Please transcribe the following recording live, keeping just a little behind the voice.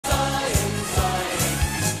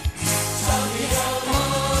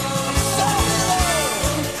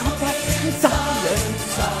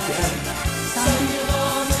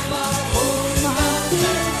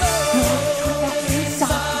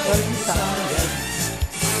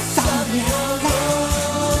Yo,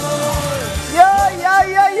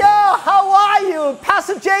 how are you?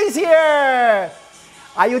 Pastor Jay's here.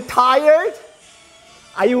 Are you tired?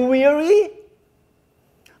 Are you weary?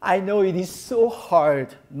 I know it is so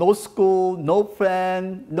hard. No school, no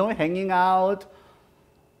friend, no hanging out.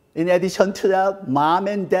 In addition to that, mom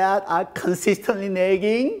and dad are consistently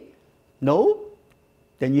nagging. No?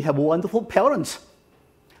 Then you have wonderful parents.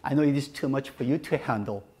 I know it is too much for you to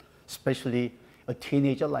handle, especially a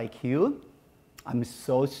teenager like you. I'm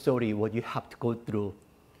so sorry what you have to go through.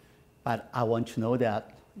 But I want you to know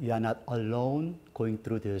that you are not alone going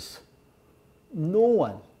through this. No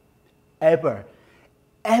one ever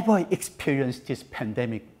experienced this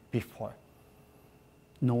pandemic before.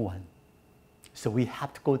 No one. So we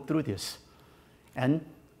have to go through this. And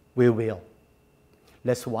we will.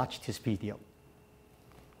 Let's watch this video.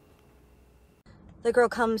 The girl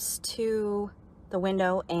comes to the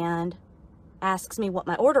window and asks me what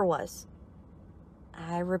my order was.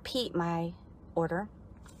 I repeat my order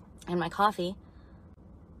and my coffee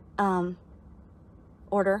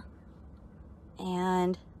order,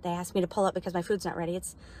 and they asked me to pull up because my food's not ready.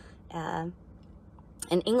 It's an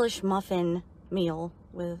English muffin meal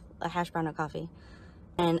with a hash brown and coffee.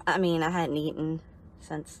 And I mean, I hadn't eaten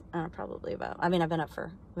since probably about, I've been up for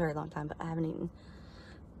a very long time, but I haven't eaten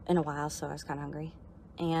in a while, so I was kind of hungry.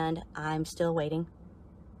 And I'm still waiting,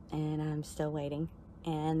 and I'm still waiting,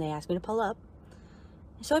 and they asked me to pull up.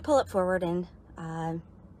 So I pull up forward, and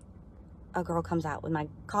a girl comes out with my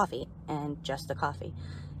coffee, and just the coffee,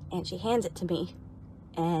 and she hands it to me,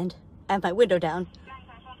 and I have my window down,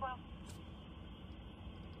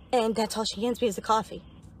 and that's all she hands me is the coffee.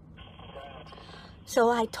 So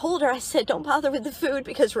I told her, I said, don't bother with the food,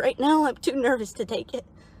 because right now I'm too nervous to take it.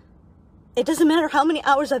 It doesn't matter how many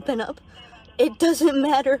hours I've been up. It doesn't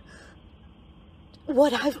matter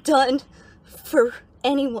what I've done for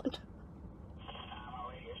anyone.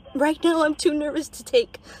 Right now I'm too nervous to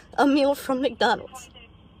take a meal from McDonald's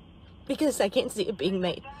because I can't see it being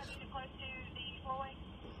made.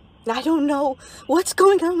 I don't know what's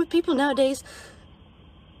going on with people nowadays,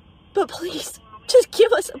 but please, just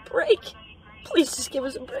give us a break. Please just give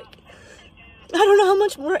us a break. I don't know how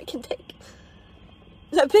much more I can take.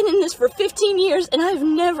 I've been in this for 15 years and I've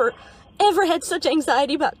never, ever had such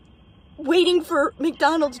anxiety about waiting for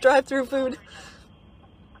McDonald's drive-thru food.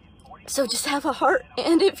 So just have a heart,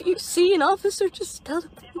 and if you see an officer, just tell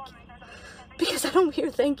them thank you. Because I don't hear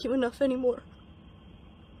thank you enough anymore.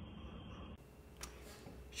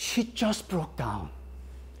 She just broke down.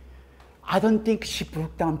 I don't think she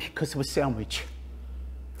broke down because of a sandwich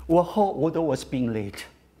or her order was being late.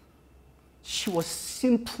 She was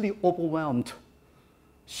simply overwhelmed.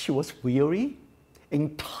 She was weary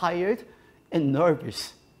and tired and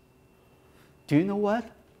nervous. Do you know what?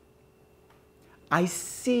 I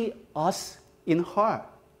see us in her.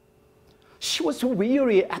 She was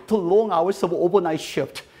weary after long hours of overnight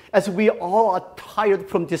shift, as we all are tired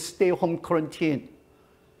from this stay-home quarantine.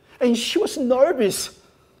 And she was nervous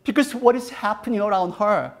because what is happening around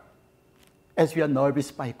her, as we are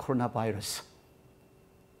nervous by coronavirus.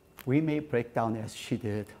 We may break down as she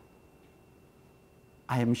did.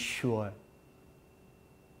 I am sure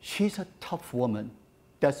she's a tough woman.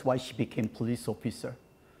 That's why she became police officer.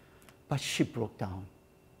 But she broke down.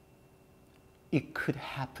 It could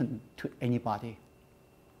happen to anybody.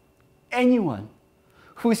 Anyone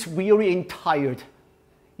who is weary and tired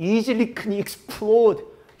easily can explode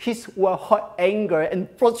his or her anger and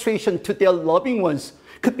frustration to their loving ones.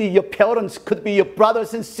 Could be your parents, could be your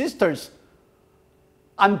brothers and sisters.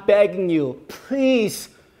 I'm begging you, please,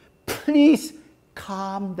 please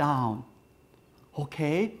calm down.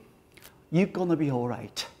 Okay? You're gonna be all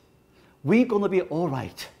right. We're gonna be all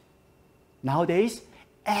right. Nowadays,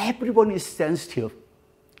 everyone is sensitive.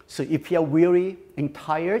 So if you're weary and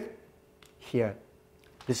tired, here,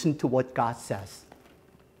 listen to what God says.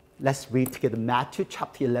 Let's read together Matthew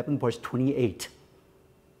chapter 11, verse 28.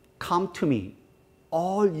 Come to me,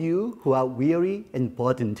 all you who are weary and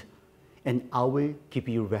burdened, and I will give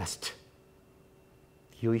you rest.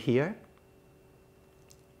 You hear?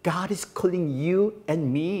 God is calling you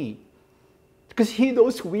and me because He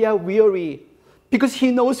knows we are weary, because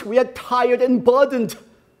He knows we are tired and burdened.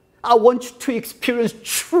 I want you to experience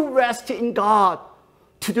true rest in God.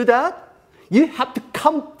 To do that, you have to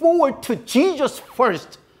come forward to Jesus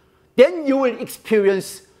first. Then you will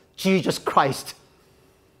experience Jesus Christ.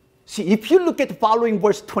 See, if you look at the following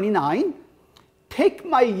verse 29, take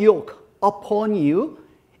my yoke upon you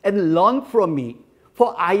and learn from me,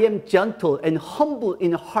 for I am gentle and humble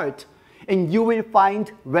in heart, and you will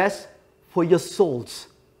find rest for your souls.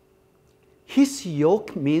 His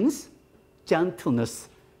yoke means gentleness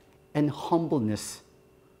and humbleness.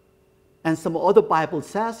 And some other Bible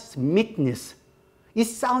says meekness. It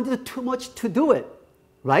sounded too much to do it,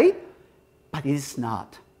 right? But it is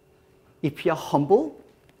not. If you are humble,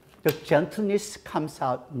 the gentleness comes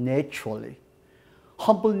out naturally.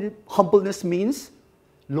 Humbleness means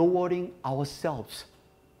lowering ourselves.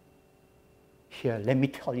 Here, let me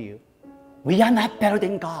tell you, we are not better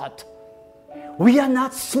than God. We are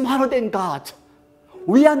not smarter than God.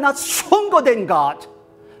 We are not stronger than God.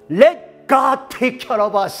 Let God take care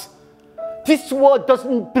of us. This world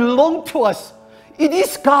doesn't belong to us. It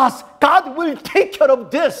is God's. God will take care of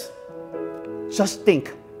this. Just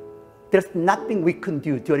think, there's nothing we can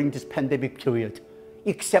do during this pandemic period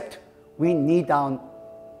except we kneel down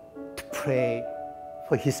to pray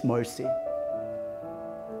for His mercy.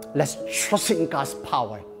 Let's trust in God's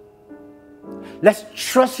power. Let's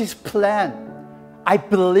trust His plan. I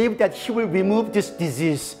believe that He will remove this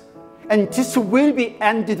disease and this will be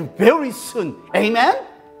ended very soon. Amen?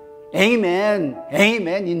 Amen.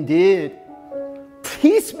 Amen indeed.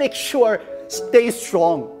 Please make sure, stay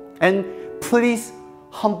strong, and please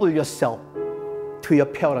humble yourself to your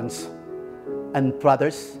parents and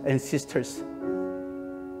brothers and sisters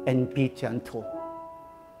and be gentle.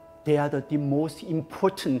 They are the most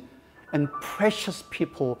important and precious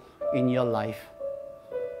people in your life.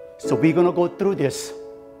 So we're going to go through this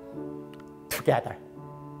together.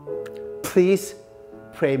 Please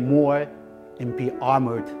pray more and be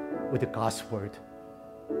armored with God's word.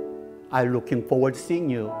 I'm looking forward to seeing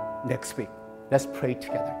you next week. Let's pray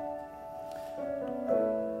together.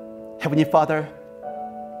 Heavenly Father,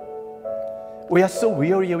 we are so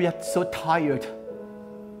weary, we are so tired,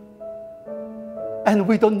 and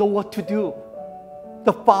we don't know what to do.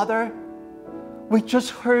 The Father, we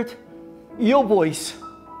just heard your voice,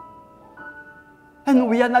 and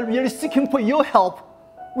we are not really seeking for your help.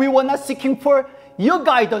 We were not seeking for your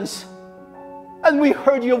guidance, and we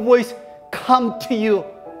heard your voice come to you.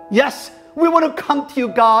 Yes, we want to come to you,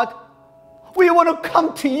 God. We want to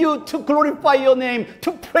come to you to glorify your name,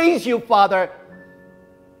 to praise you, Father,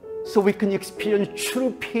 so we can experience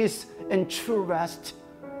true peace and true rest.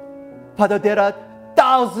 Father, there are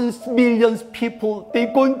thousands, millions of people,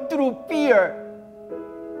 they're going through fear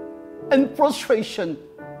and frustration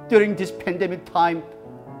during this pandemic time.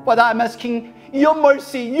 Father, I'm asking your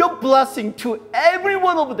mercy, your blessing to every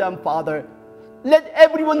one of them, Father. Let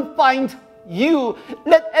everyone find you.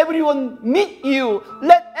 Let everyone meet you.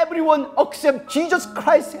 Let everyone accept Jesus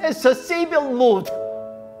Christ as a Savior, Lord.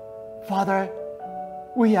 Father,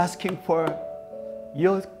 we're asking for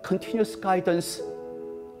your continuous guidance,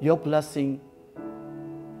 your blessing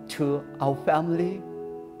to our family,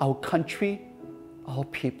 our country, our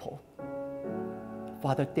people.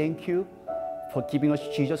 Father, thank you for giving us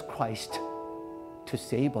Jesus Christ to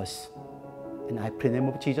save us. And I pray in the name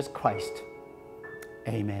of Jesus Christ.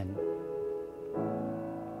 Amen.